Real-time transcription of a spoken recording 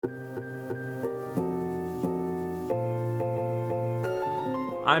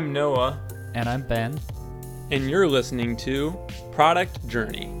I'm Noah, And I'm Ben. and you're listening to Product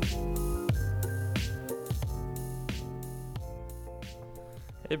Journey.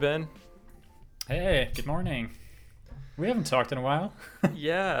 Hey, Ben. Hey, good morning. We haven't talked in a while.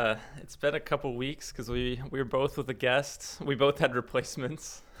 Yeah, it's been a couple weeks because we were both with a guest. We both had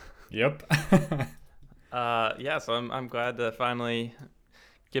replacements. Yep. Yeah, so I'm glad to finally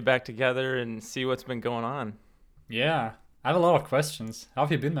get back together and see what's been going on. Yeah, I have a lot of questions. How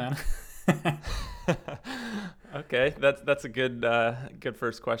have you been, man? Okay, that's a good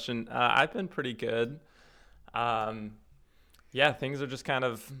first question. I've been pretty good. Um, yeah, things are just kind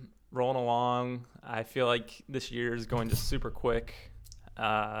of rolling along. I feel like this year is going just super quick.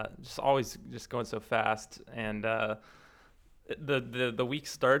 Just always just going so fast, and the week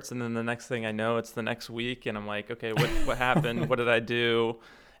starts, and then the next thing I know, it's the next week, and I'm like, okay, what happened? What did I do?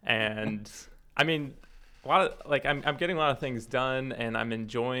 And I mean, a lot of like I'm getting a lot of things done, and I'm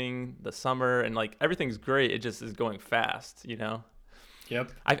enjoying the summer, and like everything's great. It just is going fast, you know.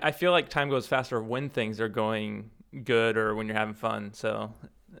 Yep. I feel like time goes faster when things are going good or when you're having fun. So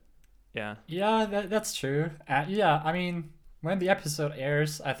yeah. Yeah, that's true. Yeah, I mean, when the episode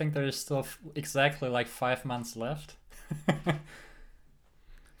airs, I think there's still exactly like 5 months left.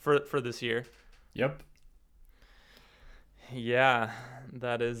 For this year. Yep. Yeah,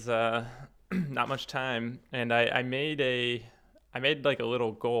 that is not much time. And I made like a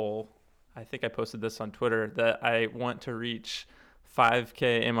little goal. I think I posted this on Twitter that I want to reach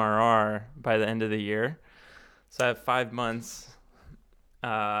 5K MRR by the end of the year. So I have 5 months.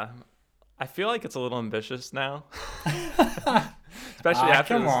 I feel like it's a little ambitious now, especially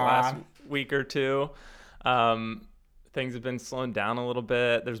after Come this last on. week or two. Um, Things have been slowing down a little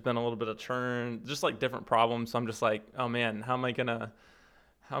bit. There's been a little bit of churn, just like different problems. So I'm just like, oh man, how am I gonna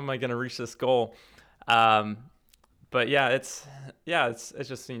reach this goal? Um, but it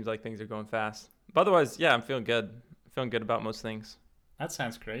just seems like things are going fast. But otherwise, yeah, I'm feeling good about most things. That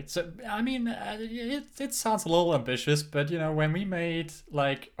sounds great. So, I mean, it sounds a little ambitious, but when we made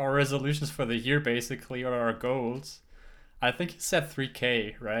like our resolutions for the year, basically, or our goals, I think you said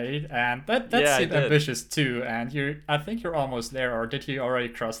 3K, right? And that Yeah, I seemed did. ambitious too. And I think you're almost there, or did you already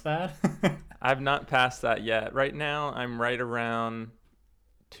cross that? I've not passed that yet. Right now, I'm right around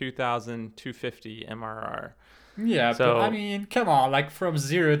 2,250 MRR. Yeah, but I So mean, come on, like from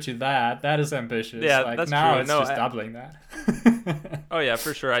zero to that is ambitious. yeah, Like that's now true. it's No, just doubling that. oh yeah,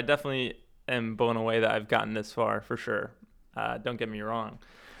 for sure. I definitely am blown away that I've gotten this far, for sure. Don't get me wrong.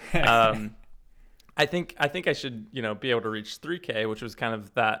 Um, I think I should be able to reach 3K, which was kind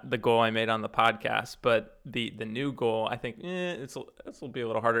of the goal I made on the podcast. But the new goal, I think will be a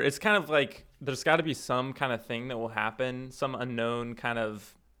little harder. It's kind of like there's got to be some kind of thing that will happen, some unknown kind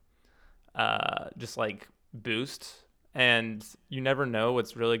of just like boost, and you never know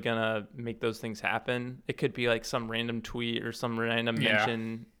what's really gonna make those things happen. It could be like some random tweet or some random Yeah.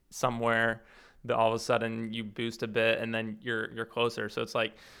 mention somewhere that all of a sudden you boost a bit and then you're closer. So it's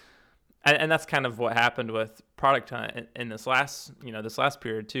like, and that's kind of what happened with Product Hunt in this last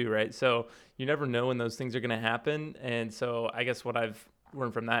period too, right? So you never know when those things are gonna happen, and so I guess what I've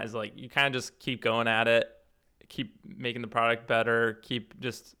learned from that is like you kind of just keep going at it, keep making the product better, keep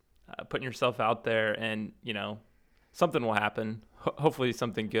just putting yourself out there, and something will happen. Hopefully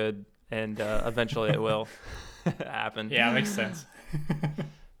something good, and eventually it will happen. Yeah, makes sense.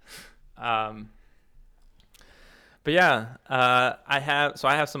 um but yeah, I have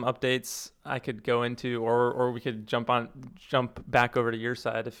some updates I could go into, or we could jump back over to your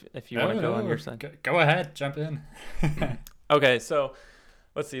side if you want to go on your side. Go ahead, jump in. Okay, so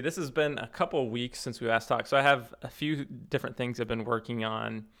let's see. This has been a couple weeks since we last talked, so I have a few different things I've been working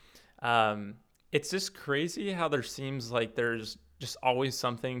on. It's just crazy how there seems like there's just always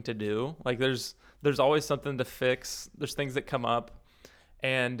something to do. Like there's always something to fix. There's things that come up,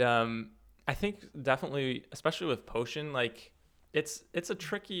 and I think definitely, especially with Potion, like it's a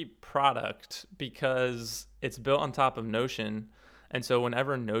tricky product because it's built on top of Notion, and so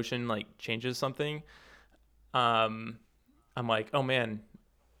whenever Notion like changes something, um, I'm like, oh man,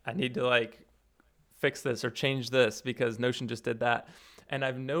 I need to like fix this or change this because Notion just did that. And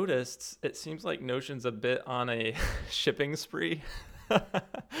I've noticed it seems like Notion's a bit on a shipping spree,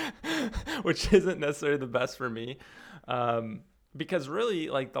 which isn't necessarily the best for me. Because really,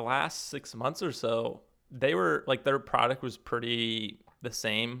 like the last 6 months or so, they were like their product was pretty the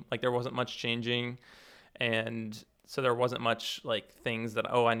same. Like there wasn't much changing. And so there wasn't much like things that,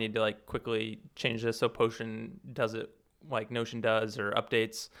 I need to like quickly change this so Potion does it like Notion does or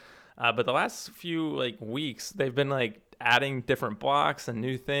updates. But the last few like weeks, they've been like adding different blocks and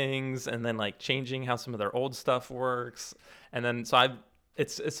new things, and then like changing how some of their old stuff works. And then so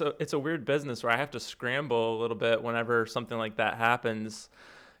it's a weird business where I have to scramble a little bit whenever something like that happens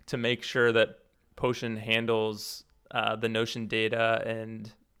to make sure that Potion handles the Notion data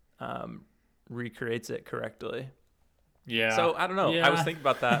and um, recreates it correctly. Yeah. So I don't know. I was Yeah. thinking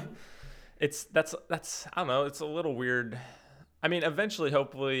about that. That's I don't know. It's a little weird. I mean, eventually,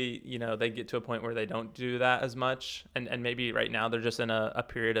 hopefully, they get to a point where they don't do that as much, and maybe right now they're just in a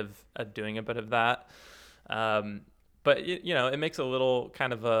period of doing a bit of that. Um, but it makes a little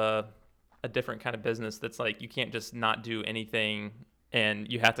kind of a different kind of business that's like you can't just not do anything,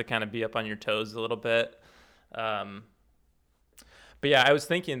 and you have to kind of be up on your toes a little bit. Um, but yeah, I was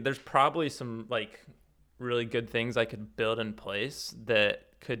thinking there's probably some like really good things I could build in place that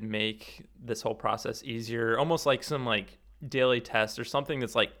could make this whole process easier, almost like some like daily test or something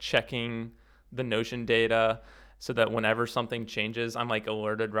that's like checking the Notion data so that whenever something changes, I'm like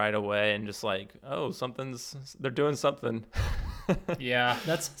alerted right away and just like, oh, they're doing something. Yeah,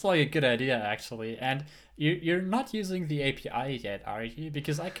 that sounds like a good idea actually. And you're not using the API yet, are you?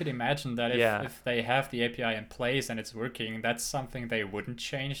 Because I could imagine that Yeah. if they have the API in place and it's working, that's something they wouldn't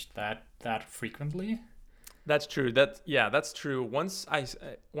change that frequently. That's true. That's true. Once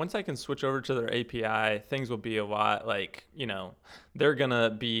I can switch over to their API, things will be a lot like, they're gonna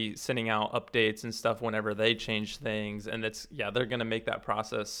be sending out updates and stuff whenever they change things, and they're gonna make that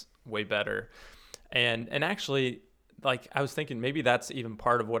process way better. And actually, like I was thinking maybe that's even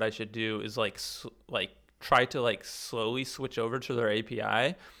part of what I should do is like try to like slowly switch over to their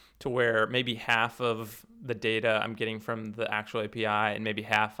API to where maybe half of the data I'm getting from the actual API and maybe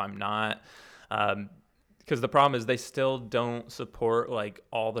half I'm not. Um, because the problem is they still don't support like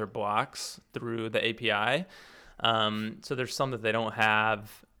all their blocks through the API. So there's some that they don't have,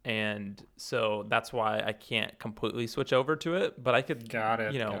 and so that's why I can't completely switch over to it. But I could, Got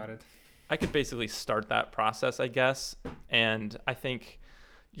it, got it. I could basically start that process, I guess. And I think,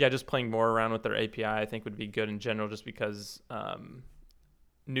 yeah, just playing more around with their API, I think would be good in general, just because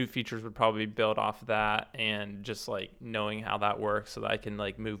new features would probably build off of that, and just like knowing how that works so that I can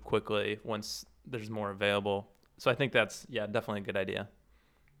like move quickly once there's more available. So I think that's, yeah, definitely a good idea.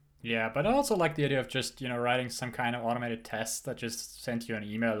 Yeah, but I also like the idea of just, writing some kind of automated test that just send you an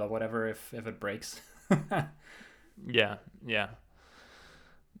email or whatever if it breaks. Yeah, yeah,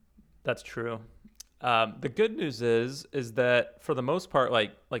 that's true. The good news is that for the most part,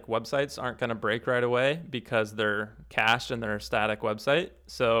 like websites aren't going to break right away because they're cached and they're a static website.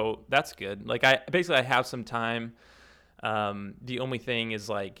 So that's good. Like I have some time. The only thing is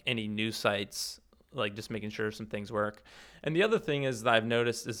like any new sites, like just making sure some things work. And the other thing is that I've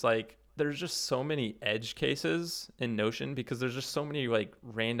noticed is like there's just so many edge cases in Notion because there's just so many like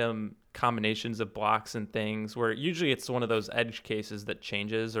random combinations of blocks and things where usually it's one of those edge cases that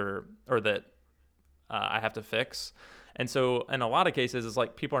changes or that I have to fix. And so in a lot of cases, it's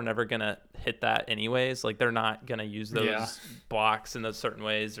like people are never going to hit that anyways. Like they're not going to use those Yeah. blocks in those certain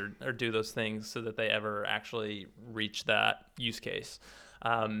ways or do those things so that they ever actually reach that use case.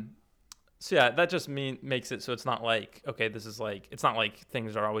 So yeah, that just makes it so it's not like, okay, this is like, it's not like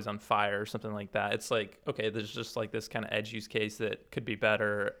things are always on fire or something like that. It's like, okay, there's just like this kind of edge use case that could be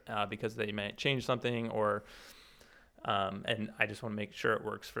better because they might change something or and I just want to make sure it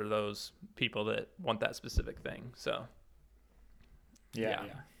works for those people that want that specific thing. So Yeah,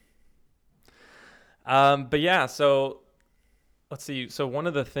 yeah. yeah. But yeah, so let's see. So one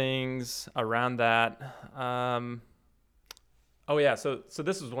of the things around that, oh yeah, so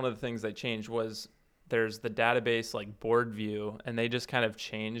this was one of the things they changed was there's the database like board view, and they just kind of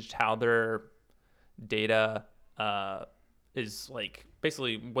changed how their data is like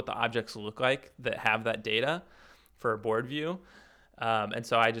basically what the objects look like that have that data for a board view. And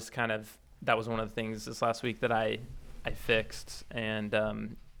so I just kind of that was one of the things this last week that I fixed and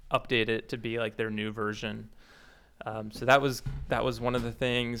updated it to be like their new version. So that was one of the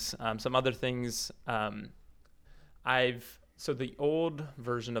things. Some other things so the old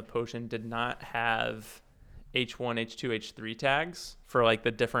version of Potion did not have H1, H2, H3 tags for like the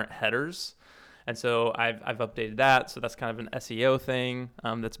different headers. And so I've updated that. So that's kind of an SEO thing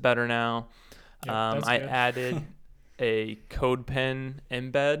that's better now. Yep, that's I good. added a CodePen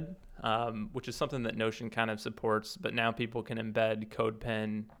embed, which is something that Notion kind of supports, but now people can embed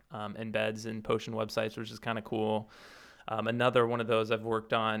CodePen embeds in Potion websites, which is kind of cool. Another one of those I've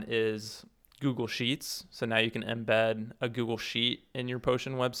worked on is Google Sheets. So now you can embed a Google Sheet in your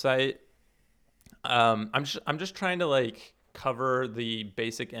Potion website. I'm just trying to like cover the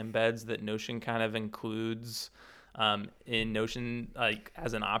basic embeds that Notion kind of includes in Notion, like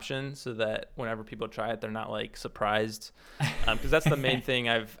as an option, so that whenever people try it, they're not like surprised. Because that's the main thing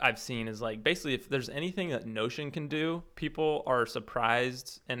I've seen is like basically if there's anything that Notion can do, people are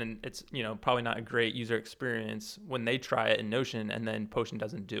surprised, and it's probably not a great user experience when they try it in Notion and then Potion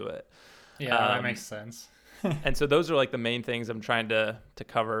doesn't do it. Yeah, that makes sense. And so those are like the main things I'm trying to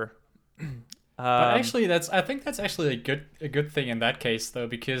cover. But actually, I think that's actually a good thing in that case, though,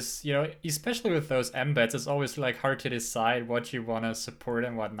 because especially with those embeds, it's always like hard to decide what you want to support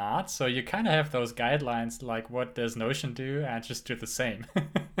and what not. So you kind of have those guidelines, like what does Notion do, and just do the same.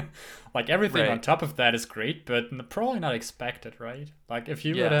 Like everything on top of that is great, but probably not expected, right? Like if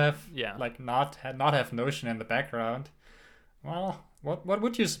you would have like not have Notion in the background, well, what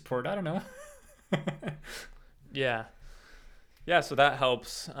would you support? I don't know. Yeah, so that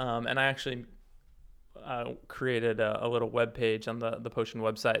helps. And I actually created a little web page on the Potion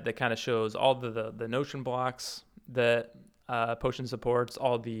website that kind of shows all the Notion blocks that Potion supports,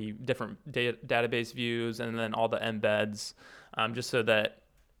 all the different database views, and then all the embeds, just so that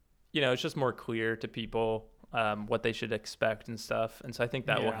it's just more clear to people what they should expect and stuff. And so I think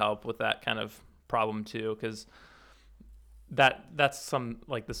that will help with that kind of problem too, because that's some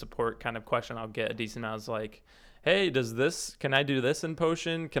like the support kind of question I'll get a decent amount is like, hey, can I do this in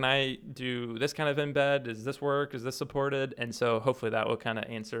Potion? Can I do this kind of embed? Does this work? Is this supported? And so hopefully that will kind of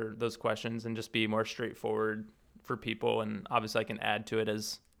answer those questions and just be more straightforward for people. And obviously I can add to it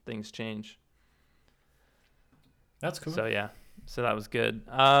as things change. That's cool. So yeah, so that was good.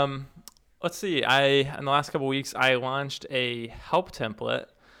 Let's see. In the last couple of weeks, I launched a help template.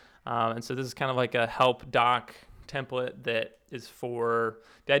 And so this is kind of like a help doc template that is the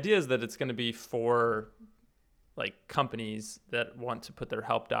idea is that it's going to be for like companies that want to put their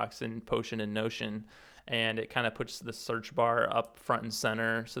help docs in Potion and Notion, and it kind of puts the search bar up front and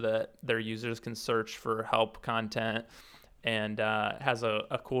center so that their users can search for help content, and has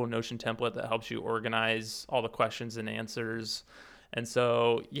a cool Notion template that helps you organize all the questions and answers. And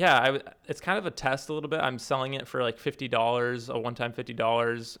so it's kind of a test a little bit. I'm selling it for like $50, a one-time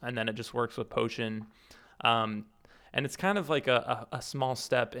 $50, and then it just works with Potion. And it's kind of like a small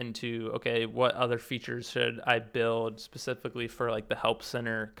step into, okay, what other features should I build specifically for like the help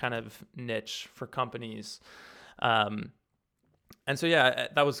center kind of niche for companies? And so,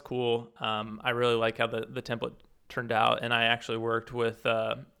 that was cool. I really like how the template turned out. And I actually worked with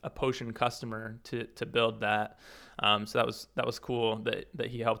a Potion customer to build that. So that was cool that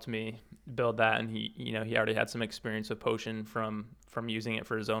he helped me build that. And he already had some experience with Potion from using it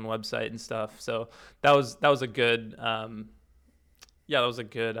for his own website and stuff. So that was a good, kind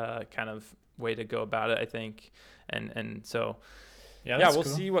of way to go about it, I think. And so, we'll cool.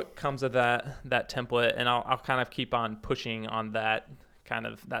 See what comes of that template, and I'll kind of keep on pushing on that kind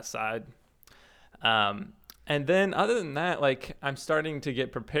of that side. And then other than that, like I'm starting to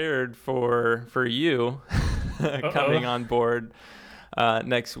get prepared for you coming on board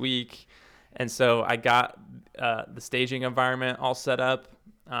next week. And so I got the staging environment all set up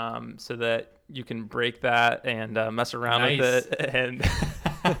so that you can break that and mess around with it.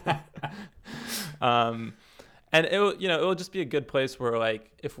 And it'll just be a good place where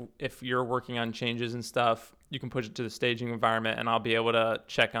like if you're working on changes and stuff, you can push it to the staging environment, and I'll be able to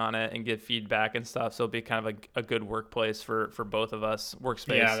check on it and give feedback and stuff. So it'll be kind of a good workplace for both of us,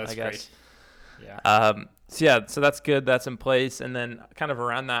 workspace, I guess. Great. So that's good. That's in place. And then kind of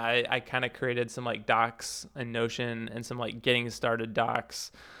around that, I kind of created some like docs in Notion and some like getting started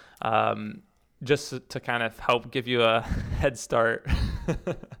docs, just to kind of help give you a head start.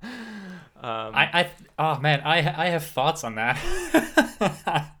 I have thoughts on that.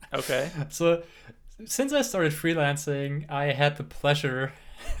 Okay. So since I started freelancing, I had the pleasure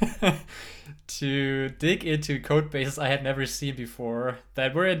to dig into code bases I had never seen before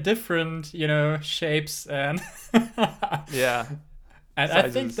that were in different, shapes and yeah. And sizes. I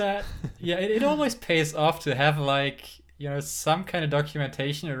think that it always pays off to have like, some kind of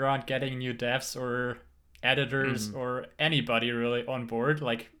documentation around getting new devs or editors or anybody really on board.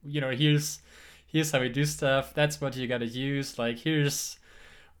 Like, here's how we do stuff. That's what you got to use. Like, here's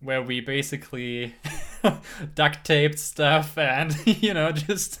where we basically duct taped stuff, and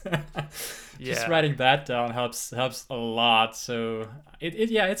just writing that down helps a lot. So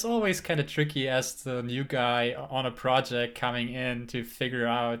it's always kind of tricky as the new guy on a project coming in to figure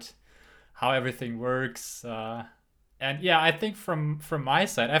out how everything works. And I think from my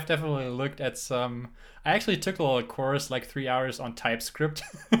side, I've definitely looked at some. I actually took a little course, like 3 hours on TypeScript,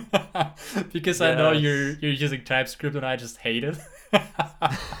 because I know you're using TypeScript and I just hate it.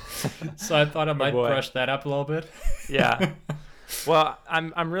 So I thought I might brush that up a little bit. Yeah. Well,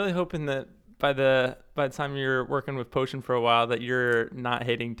 I'm really hoping that by the time you're working with Potion for a while that you're not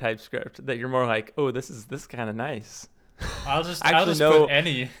hating TypeScript, that you're more like, oh, this kind of nice. I I'll actually just put know.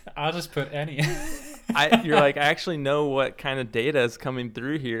 any. I'll just put any. You're like, I actually know what kind of data is coming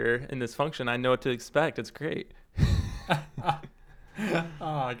through here in this function. I know what to expect. It's great.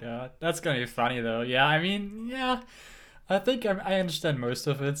 Oh god, that's gonna be funny though. Yeah, I mean, yeah, I think I understand most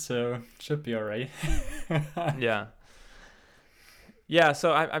of it, so should be alright. Yeah. Yeah,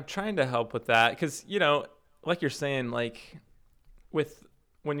 so I'm trying to help with that because, like you're saying, like with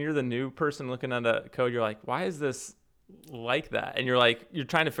when you're the new person looking at a code, you're like, why is this like that? And you're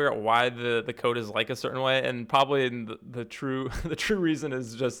trying to figure out why the code is like a certain way. And probably the true the true reason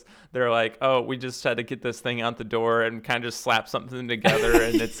is just they're like, oh, we just had to get this thing out the door and kind of just slap something together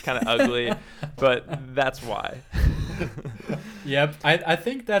and it's kind of ugly. But that's why. Yep, I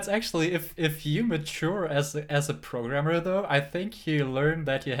think that's actually if you mature as a programmer though, I think you learn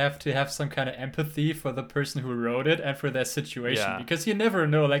that you have to have some kind of empathy for the person who wrote it and for their situation, Yeah. because you never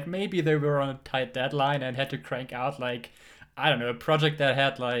know, like maybe they were on a tight deadline and had to crank out like, I don't know, a project that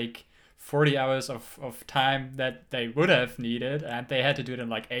had like 40 hours of time that they would have needed, and they had to do it in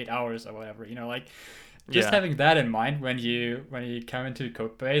like 8 hours or whatever, like just Yeah. having that in mind when you come into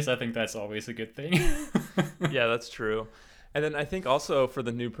code base, I think that's always a good thing. Yeah, that's true. And then I think also for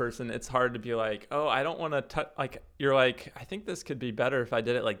the new person, it's hard to be like, oh, I don't want to touch. Like you're like, I think this could be better if I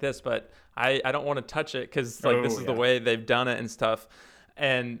did it like this, but I don't want to touch it because like this Oh is the yeah. way they've done it and stuff.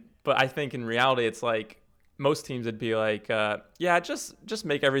 But I think in reality, it's like most teams would be like, yeah, just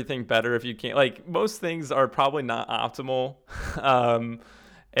make everything better if you can. Like most things are probably not optimal, um,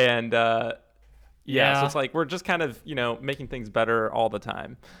 and yeah, so Yeah. it's like we're just kind of making things better all the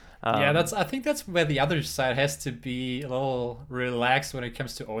time. Yeah, Um, I think that's where the other side has to be a little relaxed when it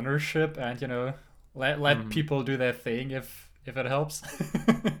comes to ownership, and let mhm. people do their thing if it helps.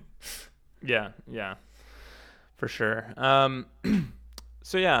 Yeah, yeah. For sure.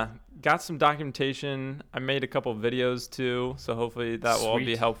 So yeah, got some documentation. I made a couple videos too, so hopefully that will all be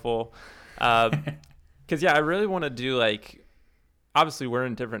Sweet. helpful. Because yeah, I really want to do like, obviously we're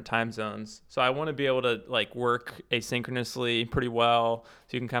in different time zones, so I want to be able to like work asynchronously pretty well,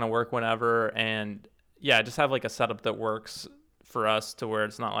 so you can kind of work whenever, and yeah, just have like a setup that works for us to where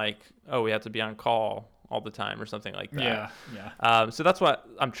it's not like, oh, we have to be on call all the time or something like that. Yeah, yeah. So that's what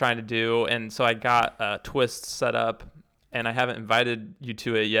I'm trying to do. And so I got Twist set up, and I haven't invited you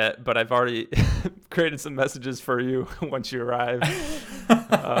to it yet, but I've already created some messages for you once you arrive.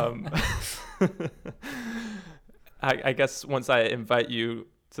 Um, I guess once I invite you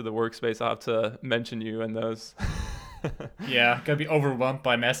to the workspace, I'll have to mention you in those. Yeah, gonna be overwhelmed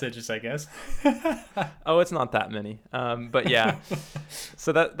by messages, I guess. Oh, it's not that many. But yeah,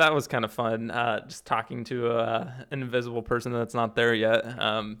 so that was kind of fun. Just talking to an invisible person that's not there yet.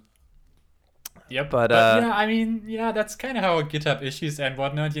 Yep. But But yeah, I mean, yeah, that's kind of how GitHub issues and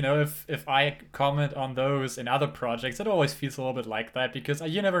whatnot, if I comment on those in other projects, it always feels a little bit like that because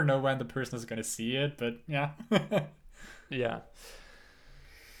you never know when the person is going to see it, but yeah. yeah,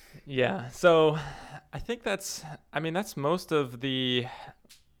 yeah. So I think that's most of the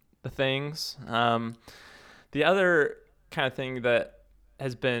things. The other kind of thing that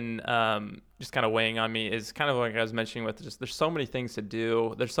has been just kind of weighing on me is kind of like I was mentioning with just there's so many things to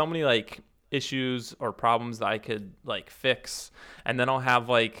do. There's so many like issues or problems that I could like fix, and then I'll have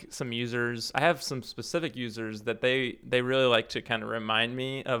like some users. I have some specific users that they really like to kind of remind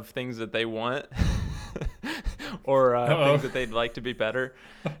me of things that they want. Or things Uh-oh. that they'd like to be better,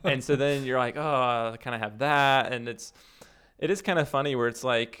 and so then you're like, oh, I kind of have that, and it is kind of funny where it's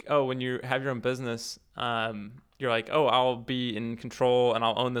like, oh, when you have your own business, you're like, oh, I'll be in control and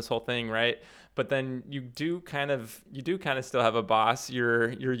I'll own this whole thing, right? But then you do kind of still have a boss,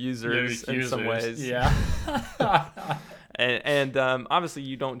 your Your users in some users. ways, Yeah. and obviously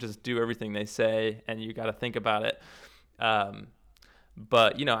you don't just do everything they say, and you got to think about it. Um,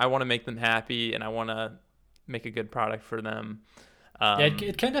 but I want to make them happy, and I want to make a good product for them. Yeah, Um,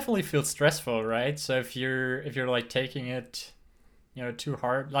 it can definitely feel stressful, right? So if you're like taking it, too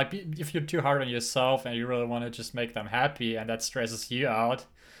hard, like if you're too hard on yourself and you really want to just make them happy and that stresses you out,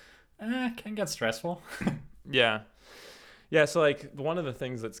 it can get stressful. yeah. Yeah, so like one of the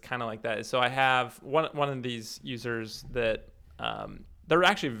things that's kind of like that is, so I have one of these users that they're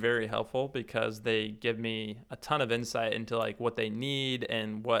actually very helpful because they give me a ton of insight into like what they need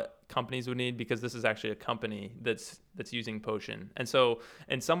and what companies would need, because this is actually a company that's using Potion. And so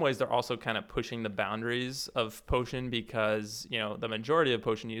in some ways they're also kind of pushing the boundaries of Potion, because the majority of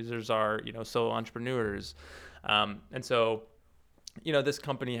Potion users are solo entrepreneurs. And so this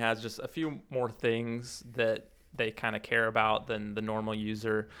company has just a few more things that they kind of care about than the normal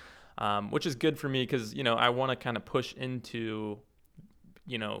user. which is good for me because, I want to kind of push into,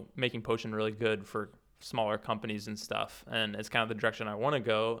 making Potion really good for smaller companies and stuff. And it's kind of the direction I want to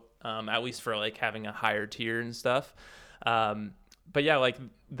go, at least for like having a higher tier and stuff. But yeah, like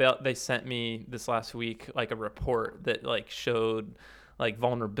they sent me this last week, like a report that like showed like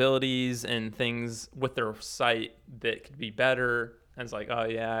vulnerabilities and things with their site that could be better. And it's like, oh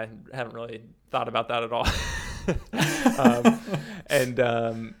yeah, I haven't really thought about that at all. And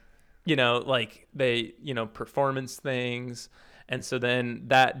like they, performance things. And so then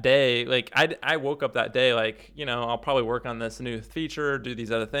that day, like I woke up that day, like, I'll probably work on this new feature, do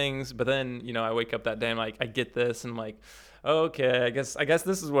these other things. But then, I wake up that day and like, I get this and I'm like, okay, I guess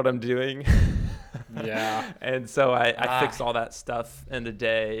this is what I'm doing. Yeah. And so I fixed all that stuff in the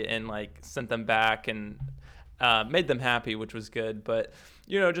day and like sent them back and made them happy, which was good. But,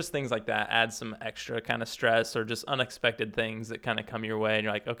 just things like that add some extra kind of stress or just unexpected things that kind of come your way. And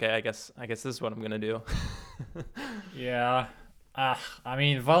you're like, okay, I guess this is what I'm going to do. Yeah. I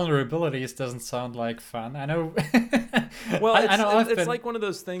mean, vulnerabilities doesn't sound like fun. I know. Well, I know it's like one of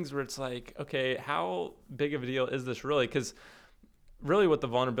those things where it's like, okay, how big of a deal is this really? Because really what the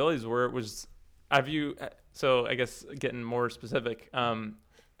vulnerabilities were was, so I guess getting more specific,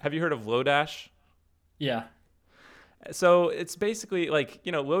 have you heard of Lodash? Yeah. So it's basically like,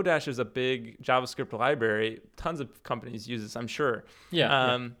 Lodash is a big JavaScript library. Tons of companies use this, I'm sure.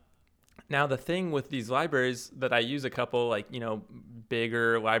 Yeah. Now, the thing with these libraries that I use, a couple like,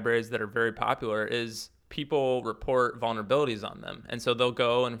 bigger libraries that are very popular, is people report vulnerabilities on them. And so they'll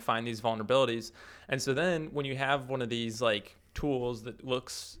go and find these vulnerabilities. And so then when you have one of these like tools that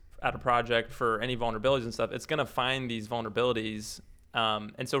looks at a project for any vulnerabilities and stuff, it's going to find these vulnerabilities.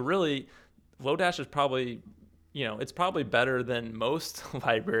 And so really, Lodash is probably, it's probably better than most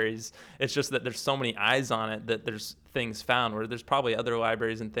libraries. It's just that there's so many eyes on it that there's things found, where there's probably other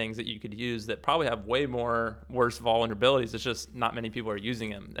libraries and things that you could use that probably have way more worse vulnerabilities. It's just not many people are using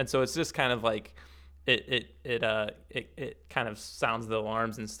them. And so it's just kind of like it kind of sounds the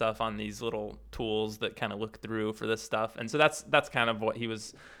alarms and stuff on these little tools that kind of look through for this stuff. And so that's kind of what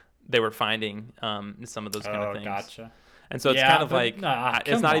they were finding, some of those kind of things. Gotcha. And so it's kind of like,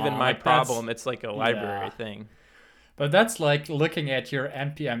 it's not even my problem. It's like a library thing. But that's like looking at your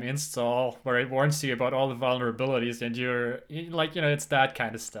npm install where it warns you about all the vulnerabilities, and you're like, it's that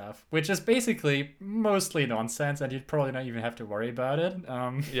kind of stuff, which is basically mostly nonsense, and you'd probably not even have to worry about it.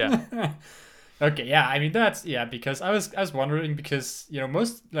 Yeah. Okay, yeah, I mean that's because I was wondering, because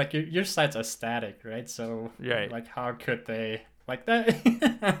most like your sites are static, right? So right. Like how could they like that?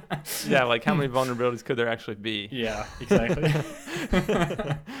 Yeah, like how many vulnerabilities could there actually be? Yeah, exactly.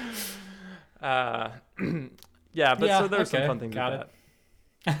 Yeah, but so there's some fun things with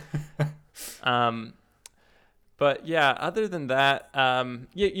that. But yeah, other than that,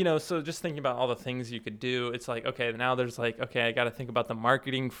 so just thinking about all the things you could do, it's like, okay, now there's like, okay, I got to think about the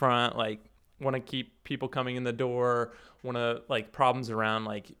marketing front, like want to keep people coming in the door, want to like problems around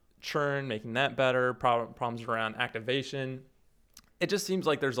like churn, making that better, problems around activation. It just seems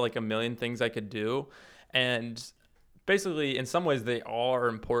like there's like a million things I could do. And basically in some ways they all are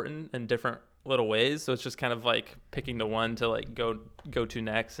important in different little ways. So it's just kind of like picking the one to like go to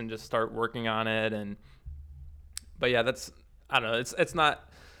next and just start working on it. But yeah, I don't know.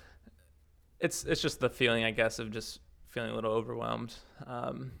 It's just the feeling, I guess, of just feeling a little overwhelmed.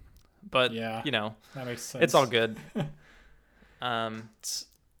 But yeah, that makes sense. It's all good.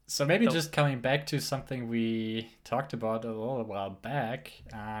 So maybe just coming back to something we talked about a little while back.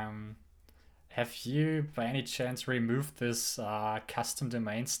 Have you, by any chance, removed this custom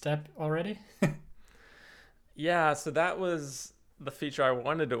domain step already? Yeah, so that was the feature I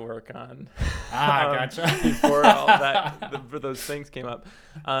wanted to work on. Gotcha. Before all that, those things came up.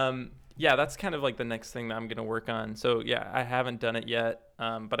 Yeah, that's kind of like the next thing that I'm going to work on. So yeah, I haven't done it yet,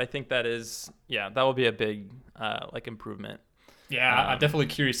 but I think that will be a big like improvement. Yeah, I'm definitely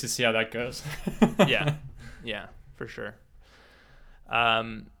curious to see how that goes. Yeah, for sure.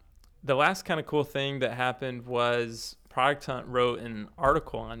 The last kind of cool thing that happened was Product Hunt wrote an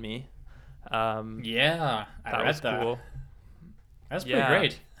article on me. Yeah, I read that. Cool. That's pretty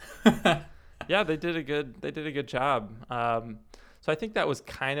great. Yeah, they did a good job. So I think that was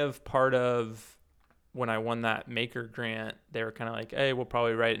kind of part of when I won that Maker grant. They were kind of like, hey, we'll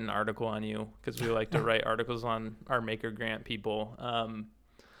probably write an article on you, because we like to write articles on our Maker grant people.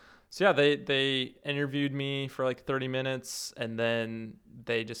 So yeah, they interviewed me for like 30 minutes, and then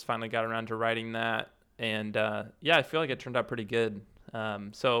they just finally got around to writing that. And yeah, I feel like it turned out pretty good.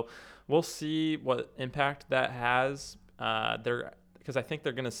 So we'll see what impact that has. Because I think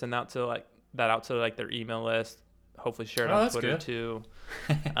they're gonna send out to like their email list hopefully share it Oh, on that's Twitter good. too.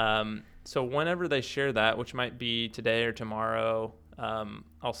 So whenever they share that, which might be today or tomorrow,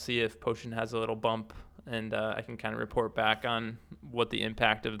 I'll see if Potion has a little bump, and I can kind of report back on what the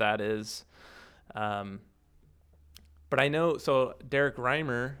impact of that is. But I know, so Derek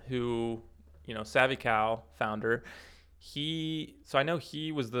Reimer, who, Savvy Cow founder, so I know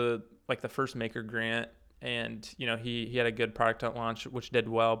he was the first maker grant, and he had a good product at launch which did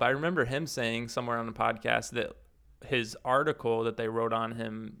well. But I remember him saying somewhere on the podcast that his article that they wrote on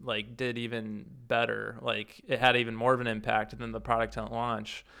him did even better, it had even more of an impact than the product at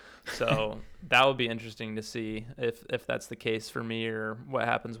launch. So that would be interesting to see if that's the case for me, or what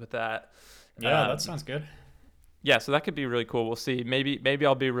happens with that. Yeah, that sounds good. Yeah, so that could be really cool. We'll see. Maybe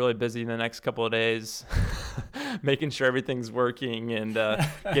I'll be really busy in the next couple of days making sure everything's working and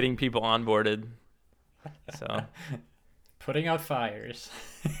getting people onboarded. So putting out fires.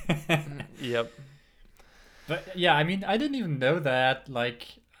 Yep. But yeah, I mean, I didn't even know that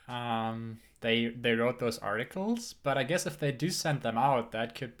they wrote those articles, but I guess if they do send them out,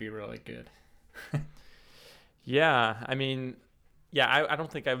 that could be really good. Yeah, I mean, yeah, I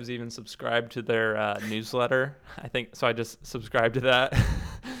don't think I was even subscribed to their newsletter. I think so. I just subscribed to that.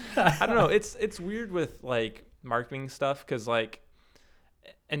 I don't know. It's weird with marketing stuff because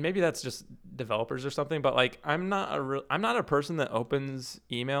and maybe that's just developers or something. But I'm not a person that opens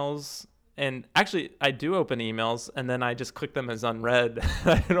emails. And actually, I do open emails, and then I just click them as unread.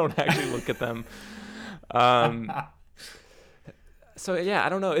 I don't actually look at them. So yeah, I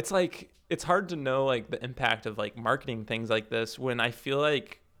don't know. It's hard to know the impact of marketing things like this when I feel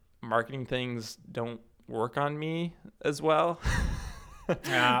like marketing things don't work on me as well.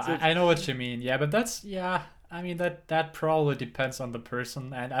 Yeah, I know what you mean. Yeah, but I mean that probably depends on the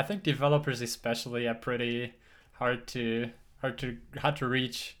person, and I think developers especially are pretty hard to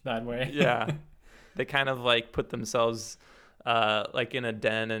reach that way. Yeah, they kind of put themselves in a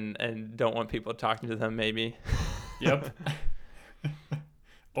den and don't want people talking to them maybe. Yep.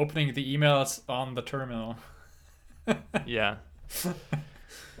 Opening the emails on the terminal. Yeah.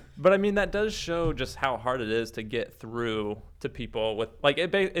 But I mean, that does show just how hard it is to get through to people with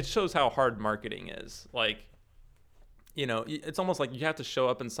it shows how hard marketing is. It's almost like you have to show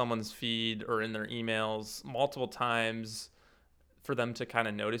up in someone's feed or in their emails multiple times for them to kind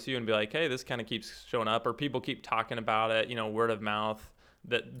of notice you and be like, hey, this kind of keeps showing up, or people keep talking about it, word of mouth,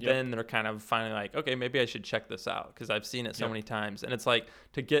 that then they're kind of finally like, okay, maybe I should check this out because I've seen it so many times. And it's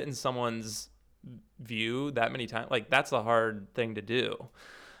to get in someone's view that many times, that's a hard thing to do.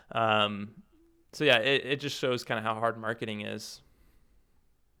 So yeah, it just shows kind of how hard marketing is.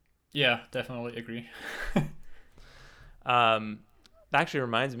 Yeah, definitely agree. That actually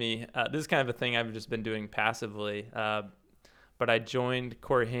reminds me, this is kind of a thing I've just been doing passively, but I joined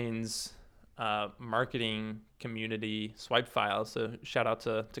Corey Haines' marketing community Swipe File. So shout out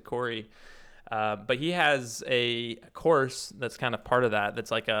to Corey. But he has a course that's kind of part of that. That's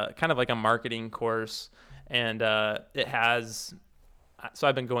kind of like a marketing course, and it has. So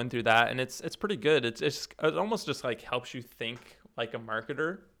I've been going through that, and it's pretty good. It almost just helps you think like a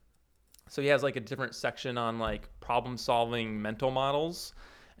marketer. So he has a different section on problem solving mental models,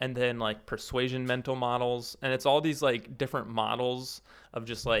 and then persuasion mental models, and it's all these different models of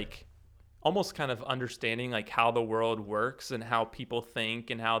just almost kind of understanding how the world works and how people think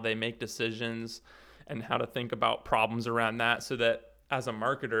and how they make decisions and how to think about problems around that, so that as a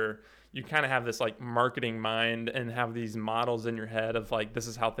marketer you kind of have this marketing mind and have these models in your head of this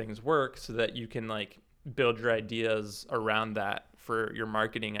is how things work, so that you can build your ideas around that for your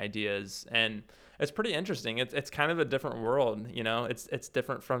marketing ideas. And it's pretty interesting. It's kind of a different world, it's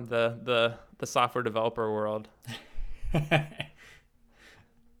different from the software developer world.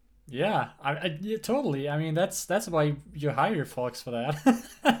 Yeah, yeah, totally. I mean, that's why you hire folks for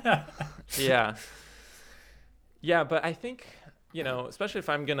that. Yeah, but I think, especially if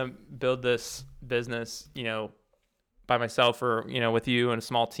I'm going to build this business, by myself or, with you and a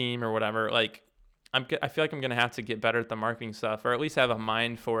small team or whatever, I feel like I'm going to have to get better at the marketing stuff, or at least have a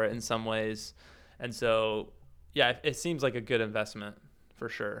mind for it in some ways. And so, yeah, it seems like a good investment for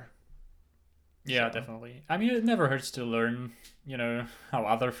sure. Yeah, so. Definitely. I mean, it never hurts to learn, how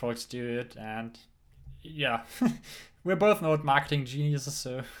other folks do it. And yeah, we're both not marketing geniuses,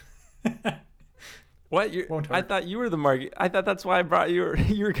 so. What? I thought you were the market. I thought that's why I brought you.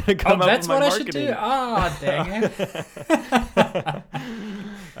 You were going to come up with my marketing. That's what I should do. Ah, dang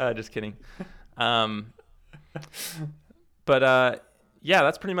it. Just kidding. But yeah,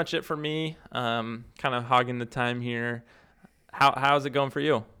 that's pretty much it for me. Kind of hogging the time here. How's it going for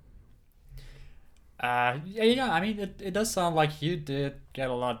you? Yeah. I mean, it does sound like you did get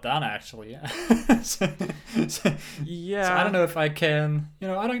a lot done, actually. so, so, so I don't Yeah, know if I can,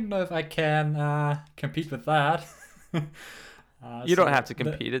 I don't know if I can compete with that. you don't have So to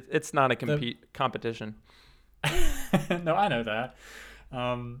compete. It's not a the compete competition. no, I know that.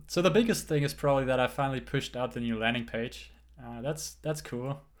 So the biggest thing is probably that I finally pushed out the new landing page. That's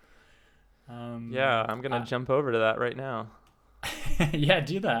cool. Yeah, I'm gonna I, jump over to that right now. yeah,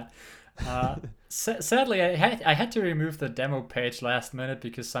 do that. Sadly, I had to remove the demo page last minute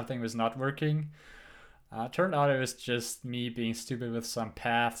because something was not working. Turned out it was just me being stupid with some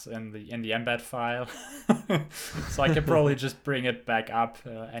paths in the embed file, so I could probably just bring it back up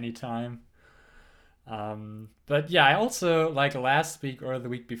anytime. But yeah, I also like last week or the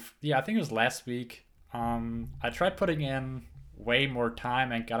week before. Yeah, I think it was last week. I tried putting in way more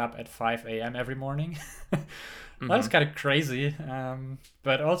time and got up at 5 a.m. every morning. That was Hmm. kind of crazy,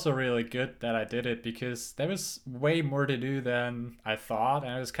 but also really good that I did it because there was way more to do than I thought,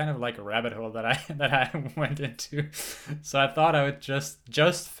 and it was kind of like a rabbit hole that I that I went into. So I thought I would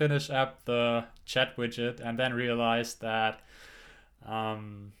just finish up the chat widget, and then realized that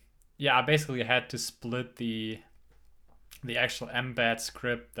um, yeah, I basically had to split the actual embed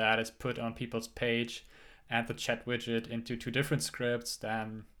script that is put on people's page and the chat widget into two different scripts,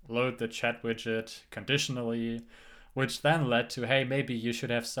 then load the chat widget conditionally, which then led to, hey, maybe you should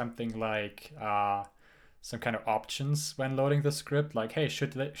have something like some kind of options when loading the script, like, hey,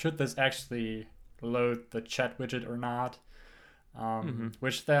 should this actually load the chat widget or not? Hmm.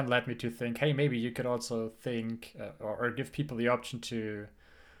 Which then led me to think, hey, maybe you could also think or give people the option to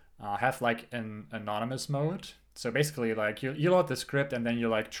have like an anonymous mode. So basically, like you load the script and then you're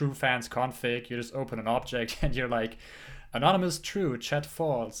like true fans config. You just open an object and you're like anonymous true, chat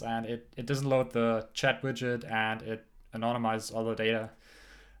false, and it doesn't load the chat widget and it anonymizes all the data.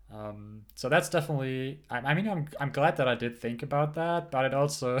 So that's definitely. I mean, I'm glad that I did think about that, but it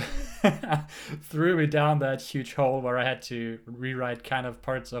also threw me down that huge hole where I had to rewrite kind of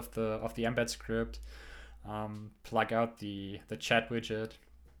parts of the embed script, plug out the chat widget.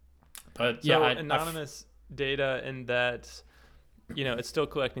 But yeah, So anonymous data in that, it's still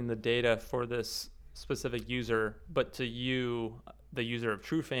collecting the data for this specific user, but to you, the user of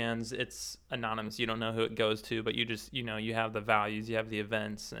TrueFans, it's anonymous. You don't know who it goes to, but you just, you have the values, you have the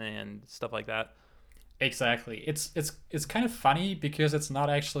events and stuff like that. exactly. It's kind of funny because it's not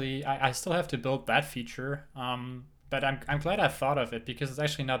actually. I still have to build that feature. But I'm glad I thought of it because it's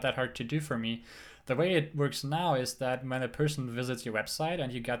actually not that hard to do for me. The way it works now is that when a person visits your website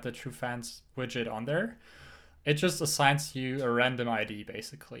and you got the TrueFans widget on there, it just assigns you a random ID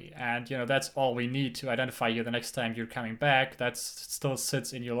basically, and that's all we need to identify you the next time you're coming back. That still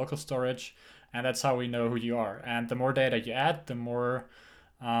sits in your local storage, and that's how we know who you are. And the more data you add, the more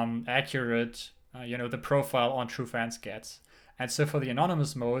accurate the profile on TrueFans gets. And so for the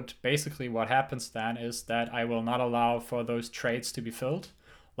anonymous mode, basically what happens then is that I will not allow for those traits to be filled,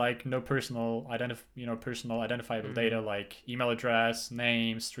 like no personal identifiable Mm-hmm. data like email address,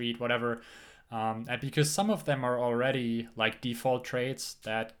 name, street, whatever. And because some of them are already like default traits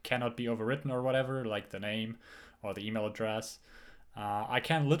that cannot be overwritten or whatever, like the name or the email address, I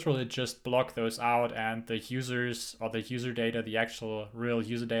can literally just block those out, and the users or the user data, the actual real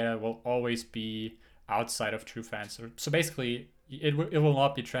user data, will always be outside of TrueFans. So basically, it will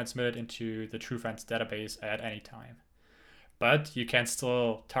not be transmitted into the TrueFans database at any time. But you can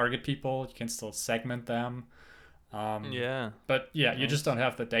still target people, you can still segment them, Yeah. but yeah, you just Nice. don't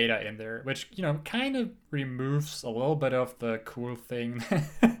have the data in there, which kind of removes a little bit of the cool thing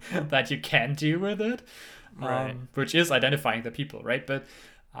that you can do with it, Right. which is identifying the people, right? But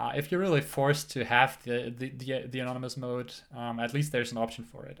if you're really forced to have the anonymous mode, at least there's an option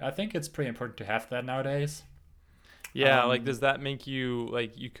for it. I think it's pretty important to have that nowadays. Yeah, like Um, does that make you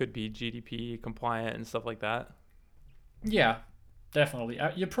like you could be GDP compliant and stuff like that? yeah, definitely.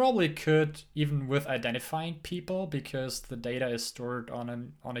 You probably could even with identifying people because the data is stored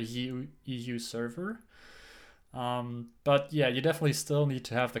on a EU server. But yeah, you definitely still need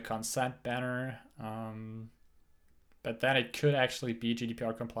to have the consent banner. But then it could actually be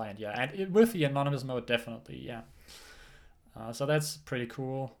GDPR compliant. Yeah, and with the anonymous mode, definitely. Yeah. So that's pretty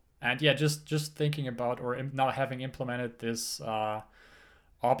cool. And yeah, just thinking about or not having implemented this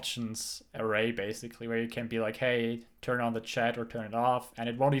options array basically, where you can be like, hey, turn on the chat or turn it off, and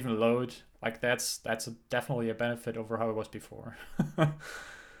it won't even load. Like definitely a benefit over how it was before.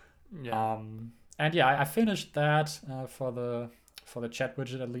 Yeah. And yeah, I finished that for the chat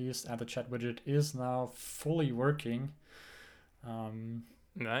widget at least, and the chat widget is now fully working. Um,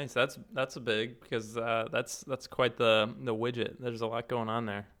 Nice. That's a big because that's quite the widget. There's a lot going on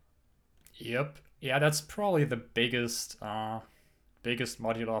there. yep. Yeah, that's probably the biggest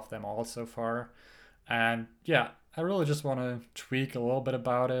module of them all so far. And yeah, I really just want to tweak a little bit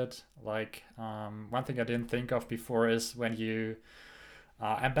about it. Like, one thing I didn't think of before is when you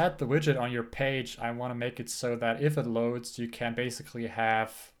embed the widget on your page, I want to make it so that if it loads, you can basically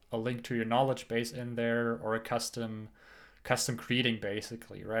have a link to your knowledge base in there, or a custom greeting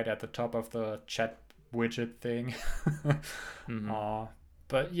basically right at the top of the chat widget thing. Hmm. uh,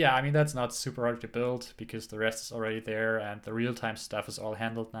 but yeah, I mean, that's not super hard to build because the rest is already there and the real-time stuff is all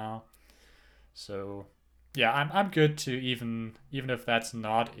handled now. So yeah, I'm good to even if that's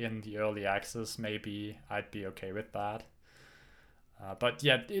not in the early access, maybe I'd be okay with that. But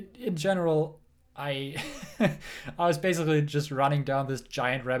yeah, in general, I I was basically just running down this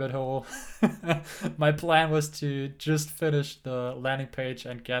giant rabbit hole. My plan was to just finish the landing page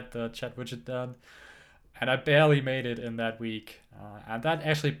and get the chat widget done, and I barely made it in that week. And that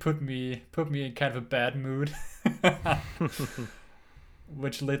actually put me in kind of a bad mood,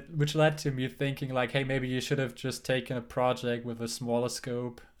 which led to me thinking like, hey, maybe you should have just taken a project with a smaller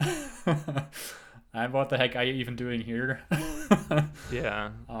scope. And what the heck are you even doing here? Yeah.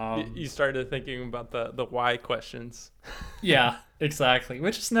 You um, started thinking about the why questions. yeah, exactly.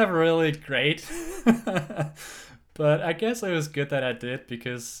 Which is never really great, but I guess it was good that I did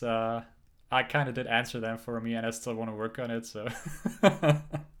because I kind of did answer them for me, and I still want to work on it. So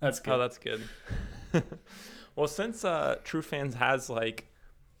that's Oh, good. that's good. Well, since True Fans has like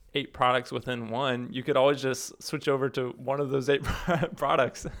 8 products within one, you could always just switch over to one of those 8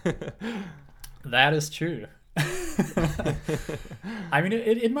 products. That is true. I mean,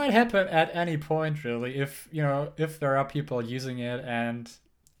 it might happen at any point, really. If if there are people using it and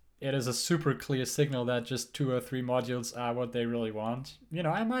it is a super clear signal that just 2 or 3 modules are what they really want.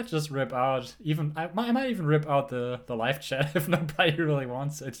 I might just rip out even I might even rip out the live chat if nobody really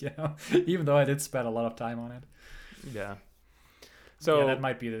wants it. Even though I did spend a lot of time on it. Yeah. Yeah, that So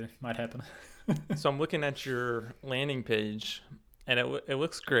might happen. so I'm looking at your landing page, and it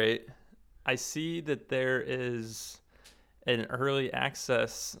looks great. I see that there is an early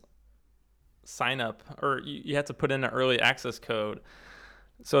access sign up, or you have to put in an early access code.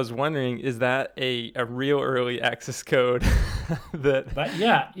 So I was wondering, is that a real early access code that But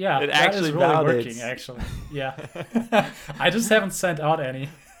yeah, it that is actually really working. validates? Actually, yeah. I just haven't sent out any.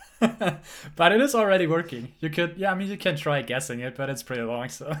 But it is already working. You could, yeah, I mean, you can try guessing it, but it's pretty long,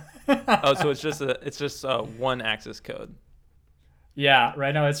 so. Oh, so it's just one access code. Yeah,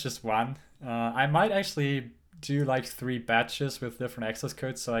 right now it's just one. I might actually do like 3 batches with different access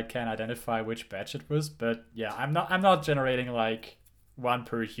codes so I can identify which batch it was. But yeah, I'm not generating like one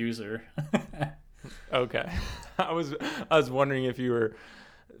per user. Okay. I was wondering if you were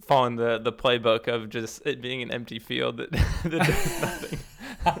following the playbook of just it being an empty field that that does nothing.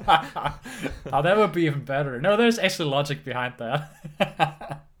 Oh, that would be even better. No, there's actually logic behind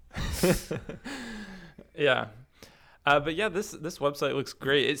that. Yeah. But yeah, this website looks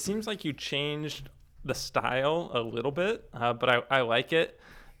great. It seems like you changed the style a little bit, but I like it.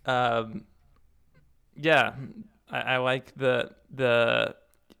 Um, yeah, I like the.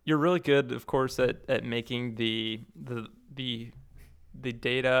 You're really good, of course, at making the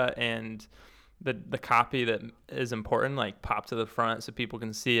data and the copy that is important like pop to the front so people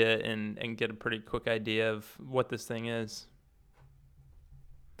can see it and get a pretty quick idea of what this thing is.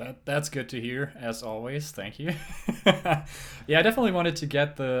 That's good to hear, as always. Thank you. Yeah, I definitely wanted to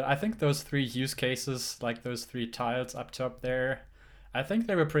get I think those 3 use cases, like those 3 tiles up top there. I think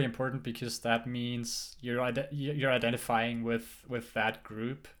they were pretty important because that means you're identifying with that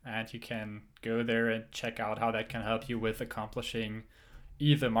group, and you can go there and check out how that can help you with accomplishing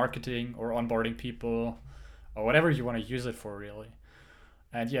either marketing or onboarding people or whatever you want to use it for, really.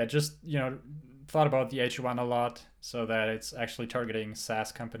 And yeah, just thought about the H1 a lot so that it's actually targeting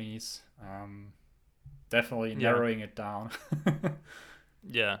SaaS companies. Definitely Yeah. narrowing it down.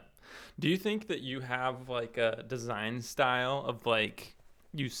 Yeah. Do you think that you have like a design style of like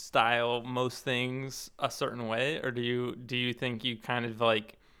you style most things a certain way, or do you think you kind of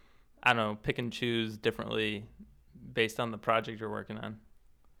like, I don't know, pick and choose differently based on the project you're working on?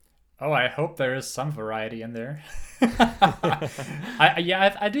 Oh, I hope there is some variety in there.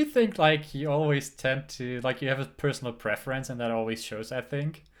 I do think like you always tend to like you have a personal preference, and that always shows, I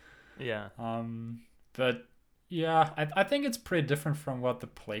think. Yeah. But yeah, I think it's pretty different from what the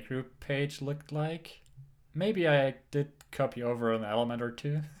playgroup page looked like. Maybe I did copy over an element or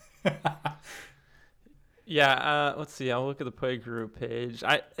two. Yeah, let's see. I'll look at the Playgroup page.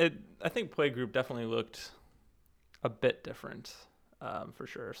 I think Playgroup definitely looked a bit different, for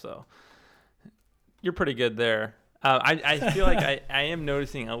sure. So you're pretty good there. I feel like I am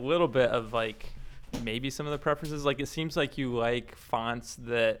noticing a little bit of like maybe some of the preferences. Like it seems like you like fonts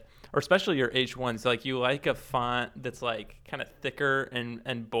that, or especially your H1s, like you like a font that's like kind of thicker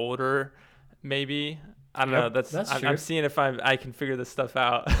and bolder, maybe. I don't know. I'm true. seeing if I can figure this stuff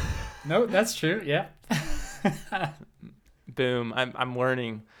out. No, that's true. Yeah. Boom. I'm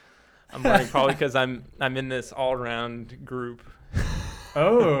learning. I'm learning probably because I'm in this all around group.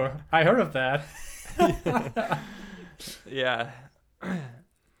 Oh, I heard of that. Yeah.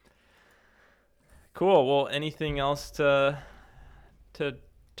 Cool. Well, anything else to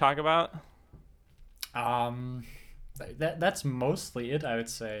talk about? That's mostly it, I would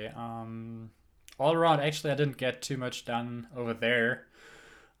say. All around, actually, I didn't get too much done over there.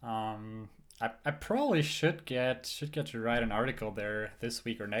 I probably should get to write an article there this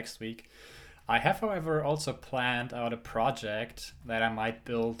week or next week. I have, however, also planned out a project that I might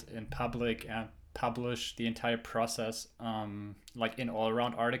build in public and publish the entire process, like in all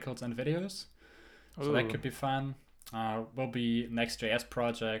around articles and videos. So that could be fun. Will be Next.js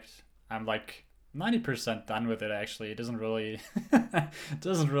project. I'm like 90% done with it actually. It doesn't really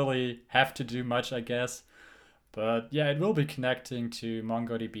have to do much, I guess. But yeah, it will be connecting to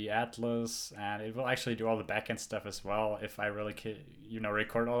MongoDB Atlas, and it will actually do all the backend stuff as well if I really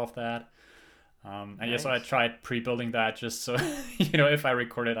record all of that. And nice. Yeah, so I tried pre-building that just so if I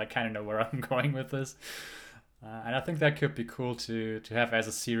record it, I kind of know where I'm going with this. And I think that could be cool to have as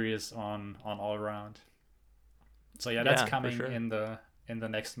a series on all around. So yeah, that's coming in the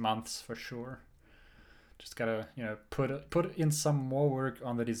next months for sure. Just gotta put in some more work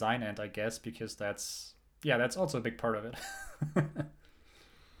on the design end, I guess, because that's also a big part of it.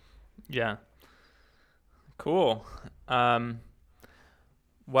 Yeah. Cool.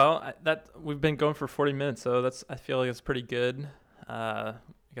 Well, that we've been going for 40 minutes, so I feel like it's pretty good. I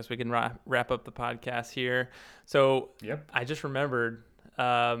guess we can wrap up the podcast here. So yep. I just remembered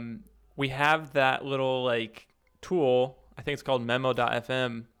we have that little like tool. I think it's called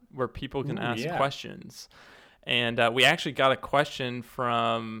Memo.fm, where people can ask questions. And we actually got a question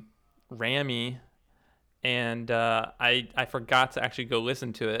from Rami, and I forgot to actually go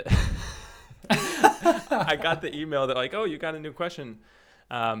listen to it. I got the email that like, oh, you got a new question.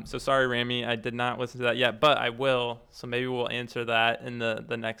 So sorry, Rami, I did not listen to that yet, but I will. So maybe we'll answer that in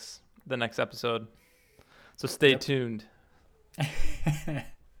the next episode. So stay tuned. But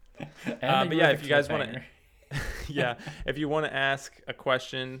yeah, if you guys want to, if you want to ask a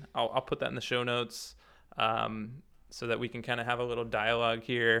question, I'll put that in the show notes, so that we can kind of have a little dialogue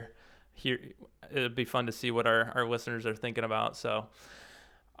here. It'll be fun to see what our listeners are thinking about. So,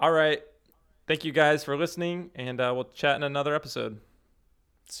 all right, thank you guys for listening, and we'll chat in another episode.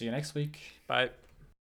 See you next week. Bye.